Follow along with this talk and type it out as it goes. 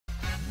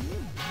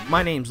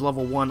My name's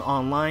Level 1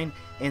 Online,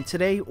 and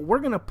today we're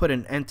going to put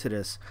an end to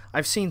this.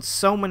 I've seen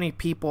so many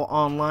people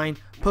online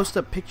post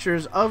up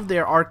pictures of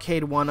their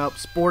Arcade1UP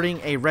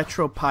sporting a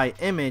RetroPie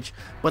image,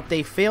 but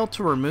they fail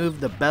to remove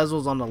the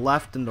bezels on the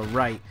left and the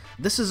right.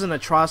 This is an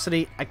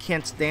atrocity. I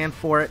can't stand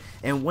for it,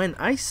 and when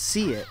I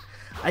see it,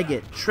 I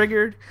get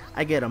triggered,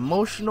 I get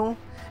emotional,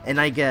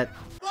 and I get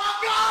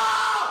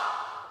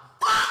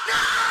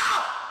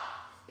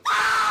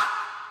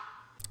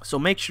So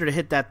make sure to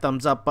hit that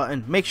thumbs up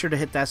button, make sure to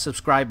hit that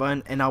subscribe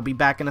button, and I'll be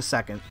back in a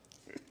second.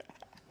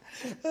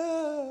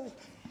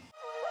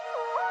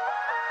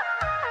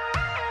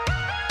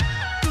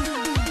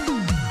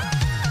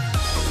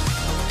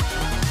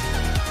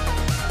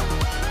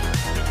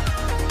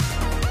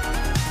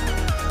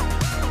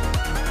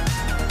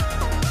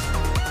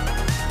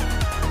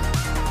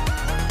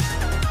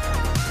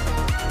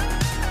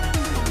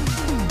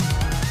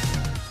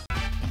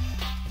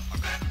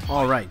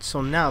 Alright,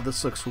 so now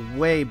this looks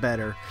way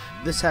better.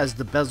 This has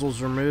the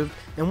bezels removed,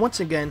 and once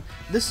again,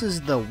 this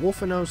is the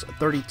Wolfanoz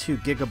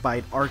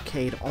 32GB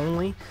arcade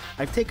only.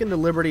 I've taken the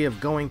liberty of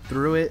going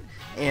through it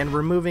and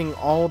removing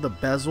all the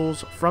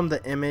bezels from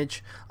the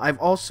image. I've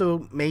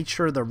also made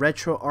sure the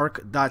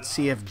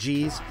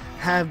retroarch.cfgs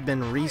have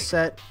been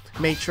reset,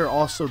 made sure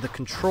also the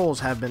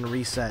controls have been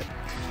reset.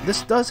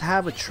 This does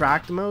have a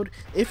tracked mode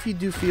if you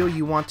do feel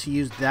you want to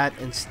use that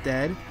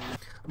instead.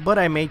 But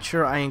I made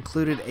sure I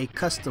included a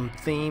custom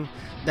theme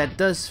that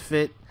does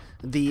fit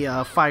the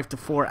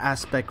 5:4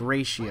 aspect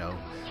ratio.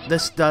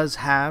 This does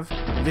have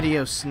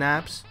video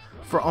snaps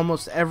for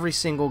almost every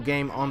single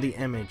game on the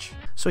image.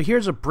 So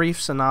here's a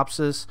brief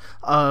synopsis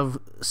of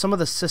some of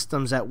the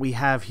systems that we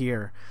have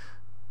here.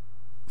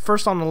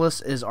 First on the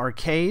list is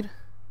Arcade.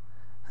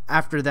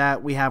 After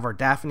that we have our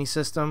Daphne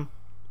system.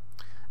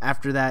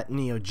 After that,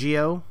 Neo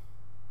Geo.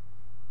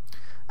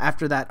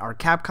 After that, our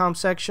Capcom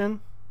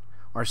section,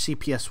 our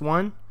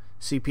CPS1,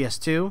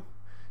 CPS2,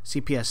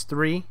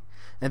 CPS3,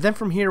 and then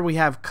from here we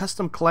have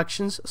custom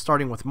collections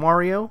starting with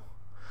Mario.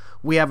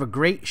 We have a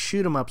great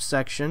shoot 'em up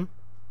section.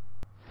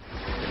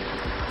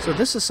 So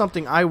this is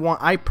something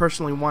I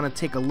personally want to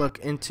take a look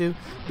into,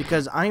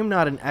 because I am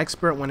not an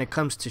expert when it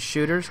comes to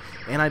shooters,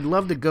 and I'd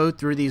love to go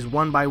through these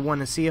one by one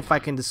and see if I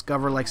can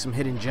discover like some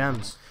hidden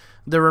gems.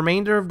 The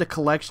remainder of the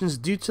collections,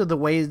 due to the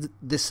way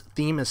this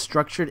theme is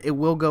structured, it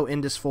will go in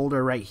this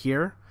folder right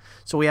here.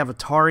 So we have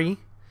Atari,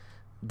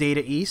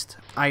 Data East,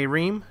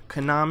 Ireme,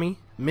 Konami,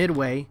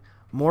 Midway,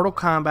 Mortal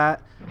Kombat,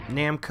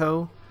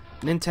 Namco,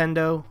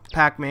 Nintendo,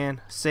 Pac-Man,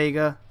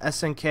 Sega,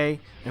 SNK,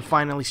 and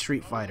finally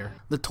Street Fighter.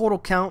 The total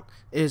count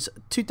is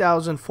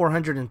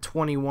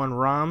 2,421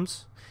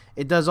 ROMs.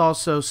 It does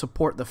also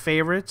support the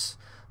favorites,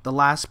 the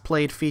last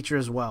played feature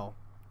as well.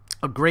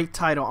 A great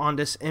title on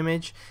this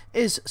image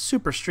is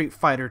Super Street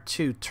Fighter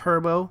 2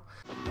 Turbo.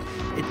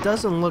 It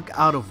doesn't look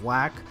out of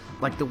whack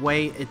like the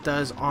way it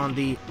does on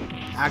the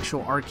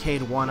actual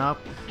Arcade1UP.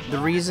 The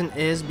reason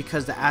is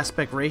because the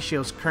aspect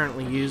ratio is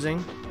currently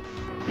using.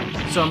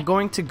 So I'm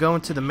going to go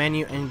into the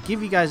menu and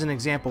give you guys an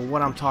example of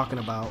what I'm talking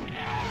about.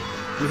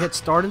 We hit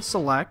start and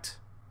select.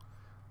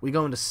 We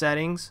go into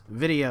settings,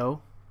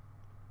 video,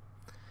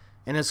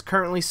 and it's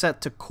currently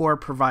set to core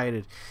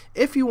provided.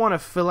 If you want to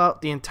fill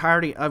out the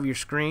entirety of your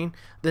screen,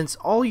 then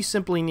all you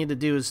simply need to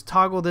do is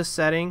toggle this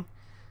setting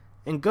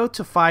and go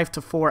to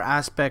 5:4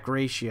 aspect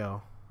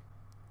ratio.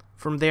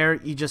 From there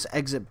you just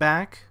exit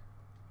back,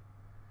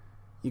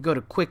 you go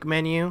to quick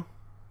menu,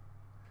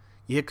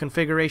 you hit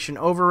configuration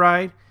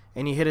override,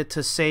 and you hit it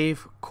to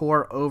save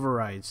core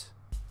overrides.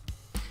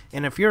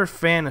 And if you're a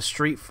fan of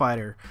Street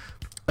Fighter,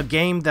 a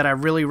game that I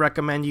really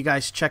recommend you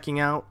guys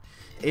checking out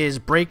is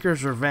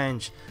Breaker's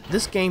Revenge.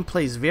 This game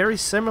plays very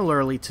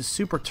similarly to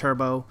Super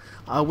Turbo,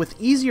 with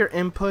easier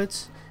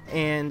inputs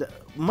and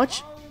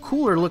much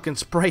cooler looking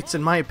sprites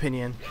in my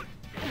opinion.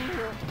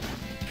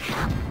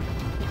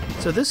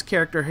 So this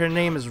character, her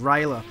name is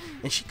Ryla,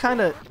 and she kind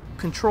of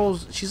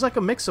controls, she's like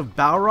a mix of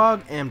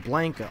Balrog and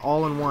Blanca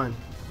all in one.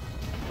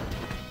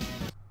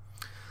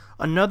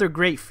 Another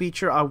great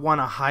feature I want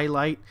to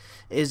highlight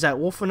is that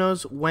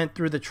Wolfanoz went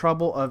through the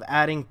trouble of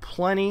adding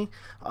plenty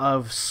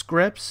of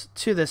scripts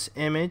to this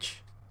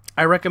image.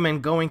 I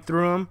recommend going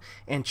through them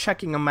and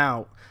checking them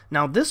out.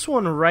 Now this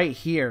one right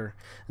here,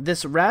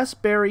 this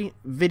Raspberry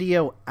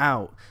Video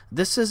Out,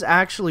 this is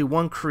actually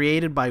one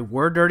created by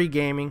Word Dirty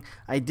Gaming.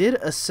 I did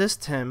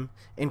assist him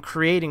in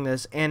creating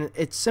this, and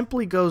it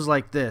simply goes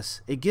like this.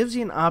 It gives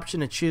you an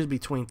option to choose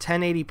between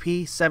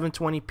 1080p,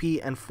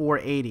 720p, and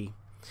 480.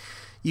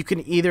 You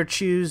can either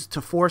choose to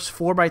force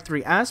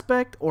 4:3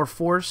 aspect or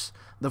force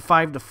the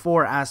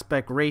 5:4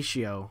 aspect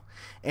ratio.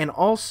 And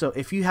also,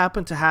 if you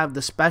happen to have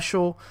the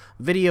special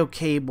video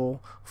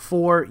cable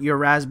for your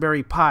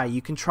Raspberry Pi,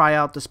 you can try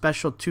out the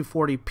special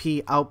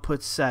 240p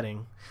output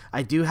setting.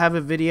 I do have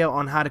a video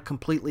on how to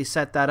completely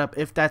set that up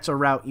if that's a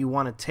route you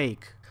want to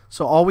take.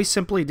 So all we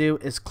simply do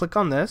is click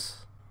on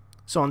this.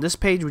 So on this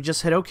page we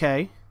just hit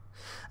OK.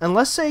 And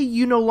let's say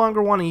you no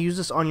longer want to use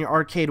this on your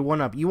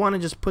Arcade1UP. You want to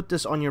just put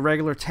this on your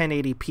regular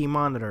 1080p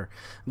monitor.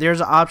 There's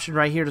an option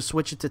right here to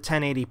switch it to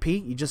 1080p.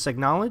 You just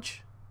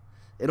acknowledge.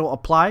 it'll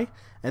apply,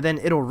 and then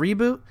it'll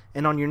reboot,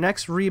 and on your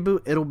next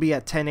reboot it'll be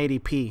at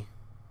 1080p.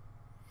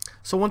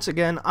 So once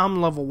again, I'm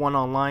Level 1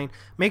 Online.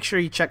 Make sure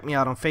you check me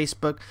out on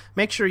Facebook.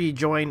 Make sure you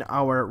join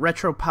our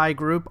RetroPie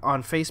group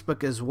on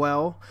Facebook as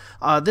well.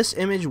 This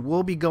image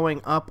will be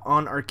going up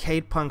on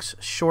Arcade Punks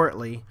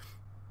shortly.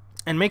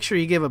 And make sure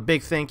you give a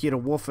big thank you to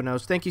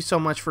Wolfanoz. Thank you so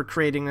much for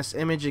creating this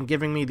image and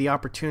giving me the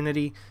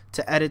opportunity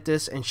to edit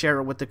this and share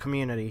it with the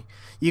community.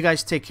 You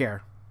guys take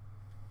care.